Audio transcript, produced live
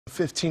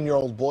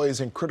15-year-old boy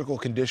is in critical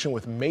condition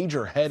with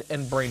major head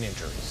and brain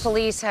injuries.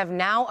 Police have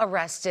now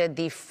arrested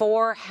the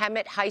 4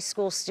 Hemet High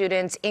School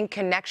students in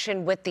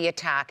connection with the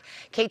attack.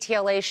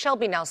 KTLA's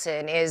Shelby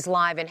Nelson is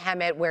live in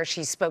Hemet, where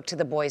she spoke to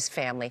the boys'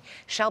 family.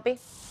 Shelby?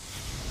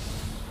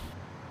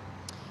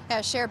 Yeah,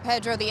 Sheriff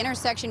Pedro, the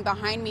intersection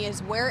behind me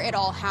is where it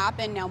all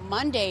happened. Now,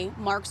 Monday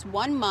marks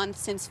 1 month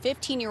since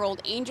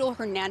 15-year-old Angel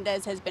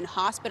Hernandez has been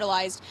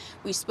hospitalized.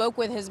 We spoke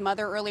with his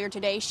mother earlier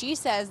today. She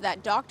says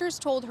that doctors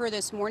told her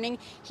this morning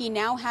he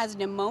now has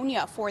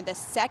pneumonia for the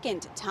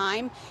 2nd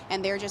time,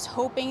 and they're just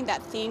hoping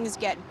that things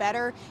get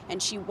better, and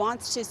she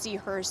wants to see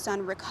her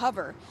son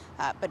recover,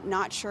 but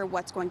not sure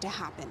what's going to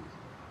happen.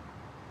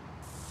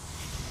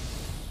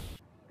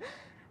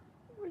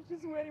 We're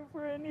just waiting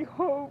for any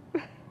hope.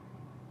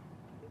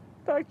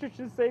 Doctors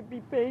should say be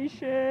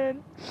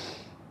patient,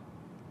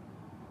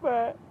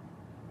 but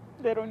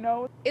they don't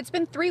know. It's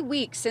been 3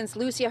 weeks since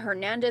Lucia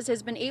Hernandez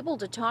has been able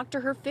to talk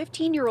to her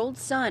 15-year-old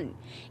son.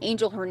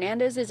 Angel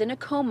Hernandez is in a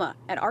coma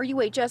at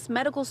RUHS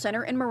Medical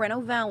Center in Moreno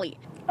Valley.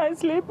 I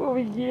sleep over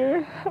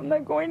here. I'm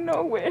not going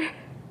nowhere.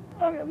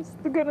 I'm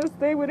still gonna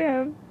stay with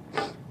him.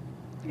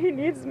 He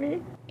needs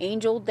me.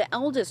 Angel, the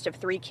eldest of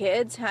 3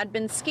 kids, had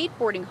been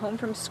skateboarding home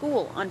from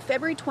school on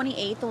February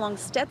 28th along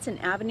Stetson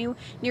Avenue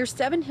near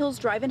Seven Hills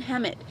Drive in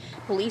Hemet.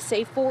 Police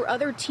say 4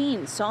 other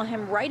teens saw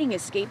him riding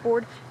his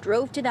skateboard,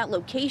 drove to that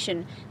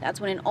location.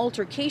 That's when an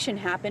altercation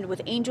happened,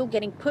 with Angel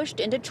getting pushed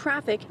into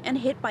traffic and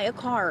hit by a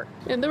car.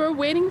 And they were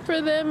waiting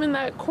for them in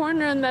that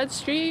corner on that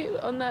street,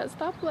 on that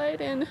stoplight,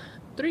 and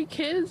 3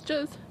 kids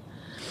just...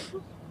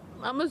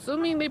 I'm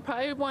assuming they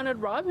probably wanted to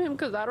rob him,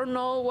 because I don't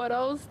know what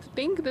else to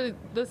think. The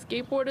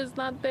skateboard is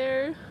not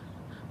there.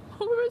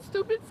 Over a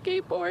stupid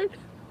skateboard.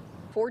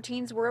 4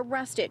 teens were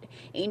arrested.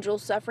 Angel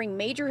suffering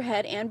major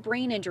head and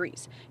brain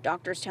injuries.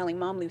 Doctors telling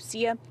Mom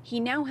Lucia he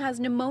now has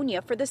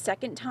pneumonia for the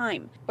 2nd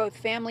time. Both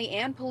family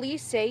and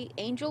police say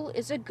Angel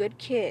is a good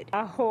kid.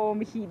 At home,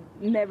 he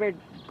never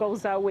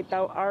goes out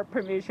without our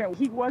permission.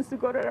 He wants to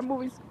go to the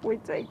movies, we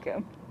take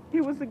him.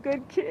 He was a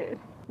good kid.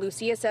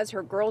 Lucia says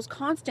her girls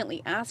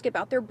constantly ask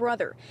about their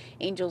brother.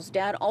 Angel's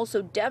dad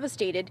also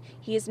devastated.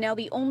 He is now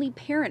the only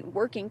parent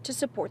working to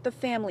support the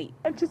family.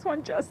 I just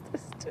want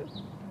justice too.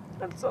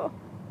 That's all.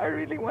 I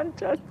really want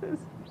justice.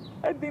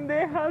 I think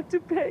they have to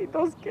pay.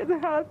 Those kids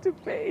have to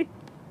pay.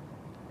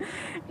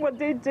 What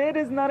they did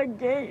is not a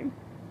game.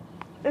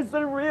 It's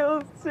the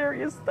real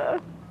serious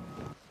stuff.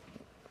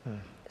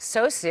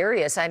 So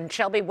serious. And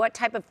Shelby, what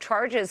type of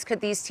charges could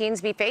these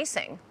teens be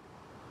facing?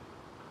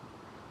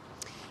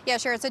 Yeah,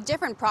 sure. It's a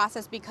different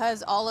process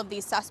because all of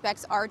these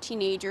suspects are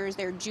teenagers,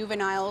 they're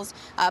juveniles,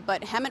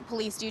 but Hemet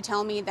police do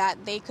tell me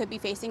that they could be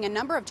facing a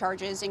number of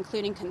charges,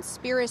 including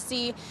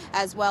conspiracy,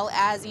 as well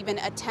as even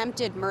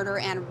attempted murder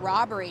and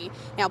robbery.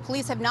 Now,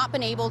 police have not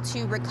been able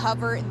to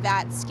recover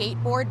that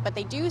skateboard, but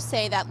they do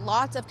say that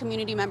lots of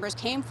community members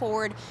came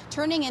forward,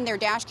 turning in their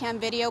dash cam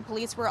video.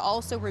 Police were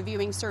also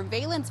reviewing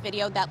surveillance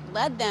video that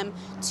led them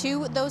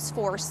to those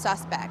 4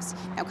 suspects.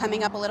 Now,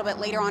 coming up a little bit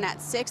later on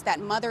at 6, that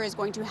mother is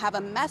going to have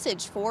a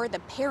message for the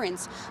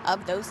parents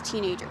of those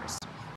teenagers.